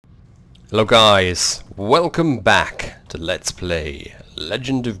Hello guys, welcome back to Let's Play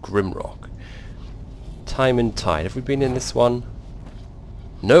Legend of Grimrock. Time and Tide. Have we been in this one?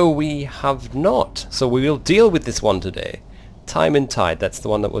 No, we have not. So we will deal with this one today. Time and Tide, that's the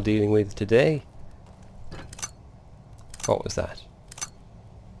one that we're dealing with today. What was that?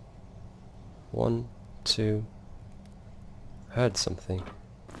 1, 2... Heard something.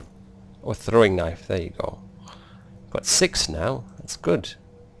 Oh, throwing knife, there you go. Got 6 now, that's good.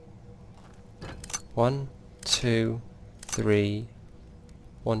 1, 2, 3,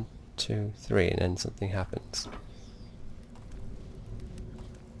 1, 2, 3, and then something happens.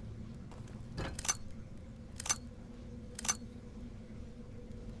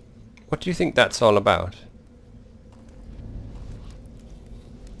 What do you think that's all about?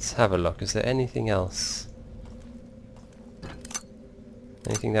 Let's have a look. Is there anything else?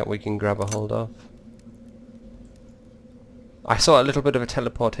 Anything that we can grab a hold of? I saw a little bit of a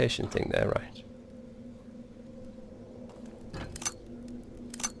teleportation thing there, right?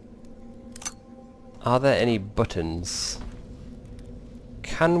 Are there any buttons?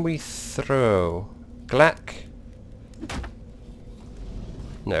 Can we throw? Glack?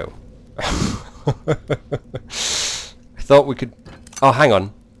 No. I thought we could... Oh, hang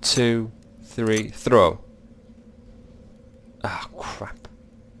on. 2, 3, throw. Ah, crap.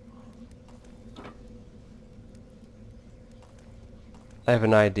 I have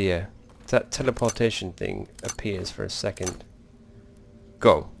an idea. That teleportation thing appears for a second.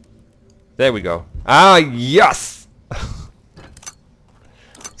 Go. There we go. Ah, yes!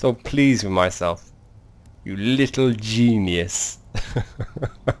 So pleased with myself. You little genius.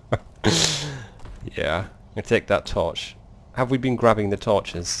 Yeah, I'm gonna take that torch. Have we been grabbing the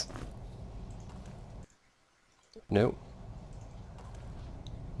torches? No.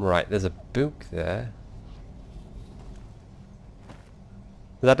 Right, there's a book there.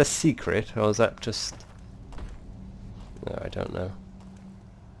 Is that a secret, or is that just... No, I don't know.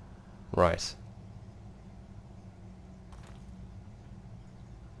 Right.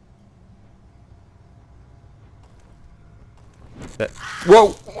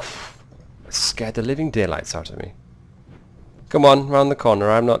 Whoa! Scared the living daylights out of me. Come on, round the corner.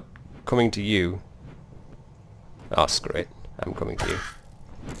 I'm not coming to you. Oh, screw it. I'm coming to you.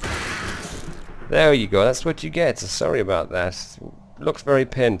 There you go. That's what you get. Sorry about that. Looks very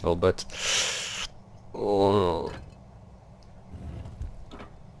painful, but... Oh.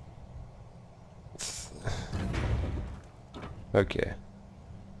 Okay.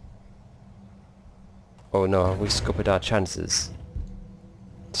 Oh no, have we scuppered our chances?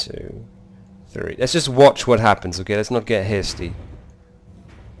 2, 3. Let's just watch what happens, okay? Let's not get hasty.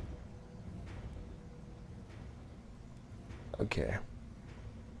 Okay.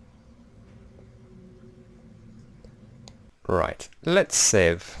 Right, let's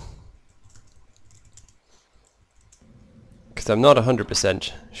save. Because I'm not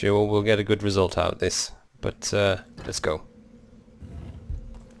 100% sure we'll get a good result out of this. But, let's go.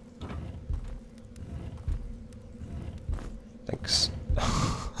 Thanks.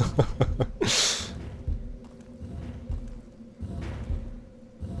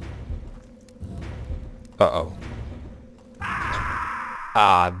 Uh-oh.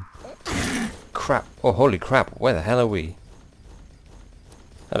 Ah, crap. Oh, holy crap. Where the hell are we?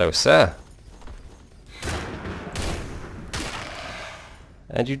 Hello, sir.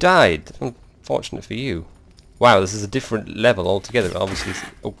 And you died. Unfortunate for you. Wow, this is a different level altogether. Obviously,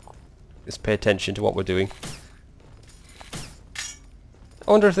 oh, let's pay attention to what we're doing.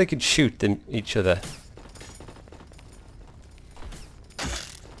 I wonder if they could shoot them each other.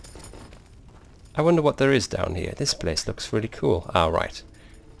 I wonder what there is down here. This place looks really cool. Ah, right.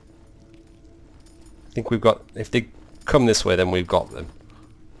 I think we've got... If they come this way, then we've got them.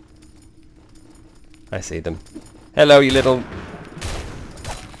 I see them. Hello, you little...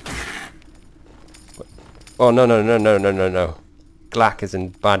 Oh, no, no, no, no, no, no, no. Glack is in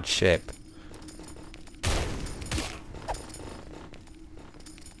bad shape.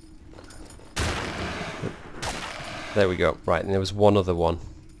 There we go. Right, and there was one other one.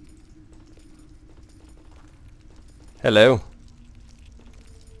 Hello.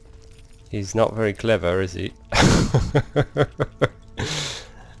 He's not very clever, is he?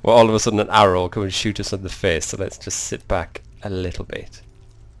 Well, all of a sudden an arrow will come and shoot us in the face, so let's just sit back a little bit.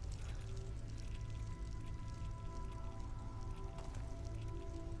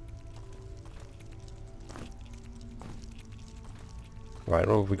 Right,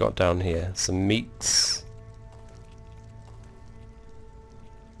 what have we got down here? Some meats.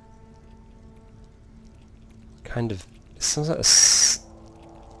 Kind of... It sounds like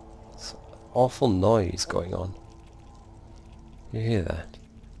awful noise going on. You hear that?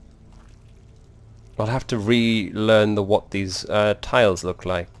 I'll have to relearn what these tiles look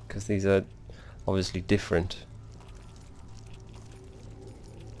like, because these are obviously different.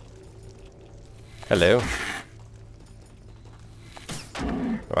 Hello.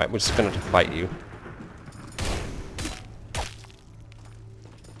 Alright, we're just going to fight you.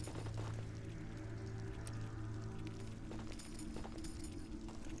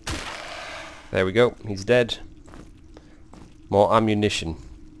 There we go, he's dead. More ammunition.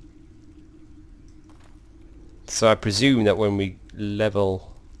 So I presume that when we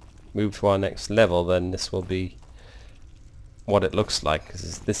move to our next level, then this will be what it looks like,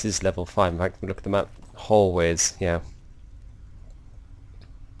 because this is level 5. In fact, we look at the map, hallways, yeah.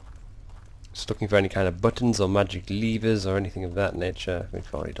 Just looking for any kind of buttons or magic levers or anything of that nature.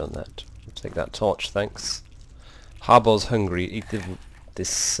 We've already done that. We'll take that torch, thanks. Harbor's hungry. Eat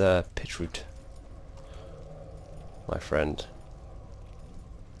this pit root, my friend.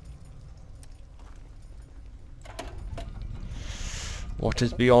 What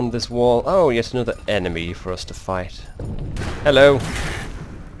is beyond this wall? Oh, yet another enemy for us to fight. Hello.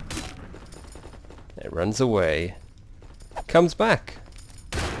 It runs away. Comes back.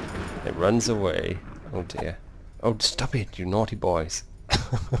 It runs away. Oh dear. Oh, stop it, you naughty boys.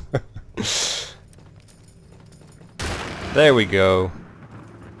 There we go.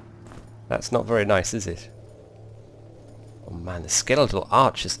 That's not very nice, is it? Oh man, the skeletal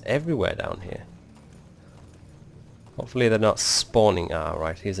archers everywhere down here. Hopefully they're not spawning. Ah,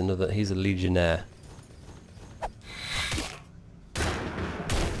 right, here's another, he's a legionnaire.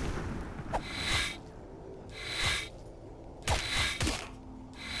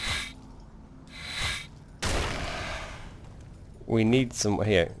 We need some,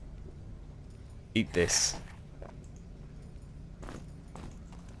 here. Eat this.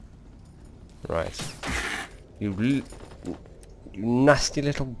 Right. You nasty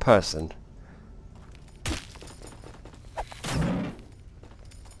little person.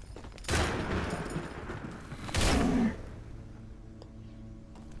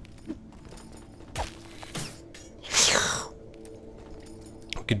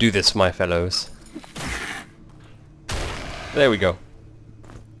 We could do this, my fellows. There we go.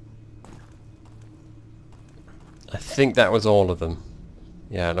 I think that was all of them.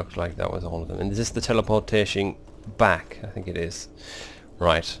 Yeah, it looked like that was all of them. And is this the teleportation back? I think it is.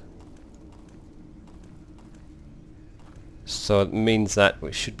 Right. So it means that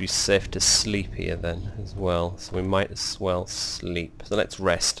we should be safe to sleep here then as well. So we might as well sleep. So let's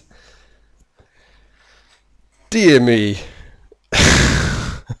rest. Dear me.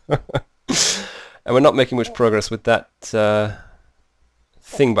 And we're not making much progress with that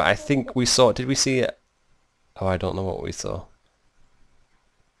thing, but I think we saw... Did we see it? Oh, I don't know what we saw.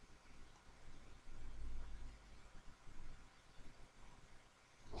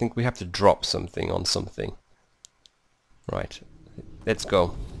 I think we have to drop something on something. Right. Let's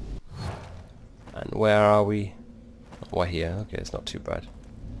go. And where are we? Oh, we're here. Okay, it's not too bad.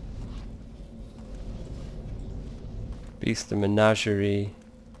 Beast the Menagerie.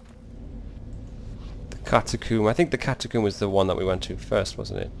 The Catacomb. I think the Catacomb was the one that we went to first,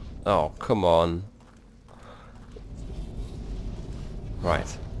 wasn't it? Oh, come on.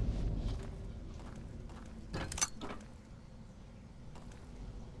 Right.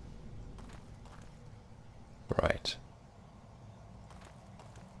 Right.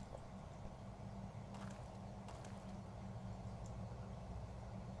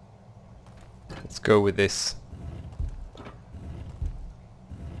 Let's go with this.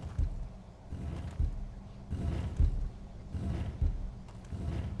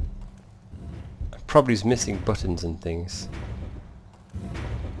 Probably is missing buttons and things.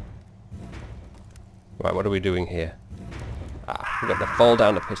 Right, what are we doing here? Ah, we've got to fall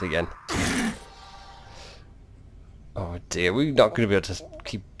down the pit again. Oh dear, we're not going to be able to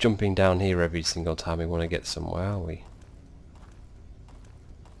keep jumping down here every single time we want to get somewhere, are we?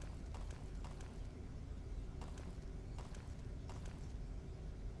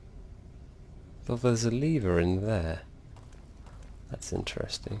 Though there's a lever in there. That's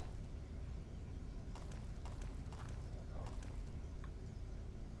interesting.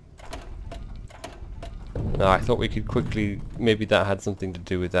 No, I thought we could quickly... Maybe that had something to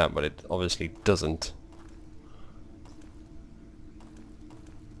do with that, but it obviously doesn't.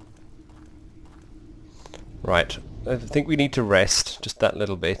 Right, I think we need to rest just that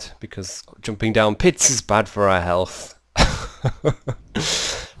little bit, because jumping down pits is bad for our health.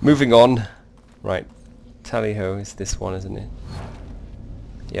 Moving on. Right, tally-ho is this one, isn't it?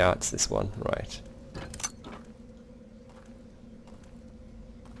 Yeah, it's this one, right.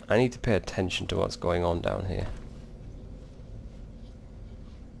 I need to pay attention to what's going on down here.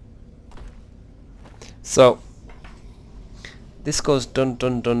 So this goes dun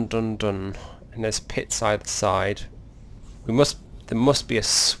dun dun dun dun, and there's pits either side. There must be a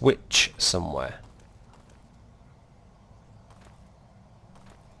switch somewhere.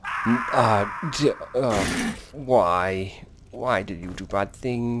 Why? Why did you do bad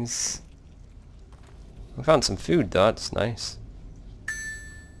things? We found some food though, that's nice.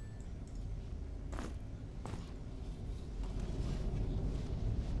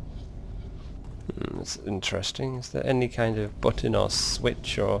 It's interesting. Is there any kind of button or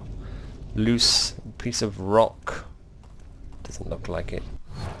switch or loose piece of rock? Doesn't look like it.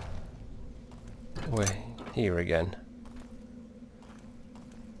 We're here again.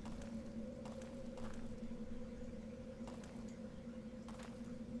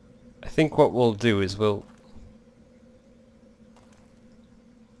 I think what we'll do is we'll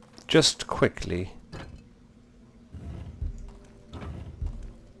just quickly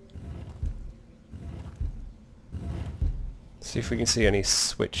see if we can see any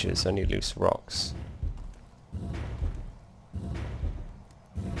switches, any loose rocks.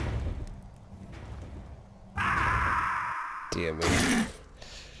 Dear me.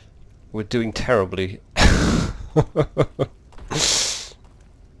 We're doing terribly.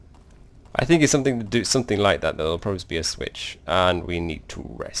 I think it's something to do something like that. There'll probably be a switch, and we need to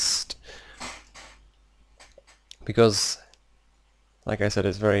rest because, like I said,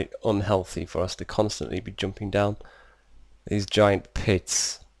 it's very unhealthy for us to constantly be jumping down these giant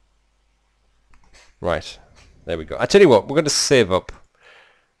pits. Right, there we go. I tell you what, we're going to save up.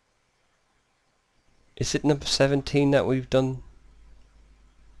 Is it number 17 that we've done?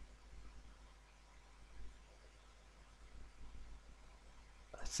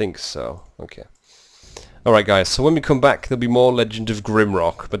 I think so. Okay. Alright guys, so when we come back there'll be more Legend of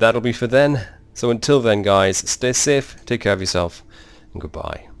Grimrock, but that'll be for then. So until then guys, stay safe, take care of yourself, and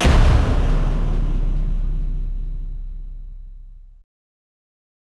goodbye.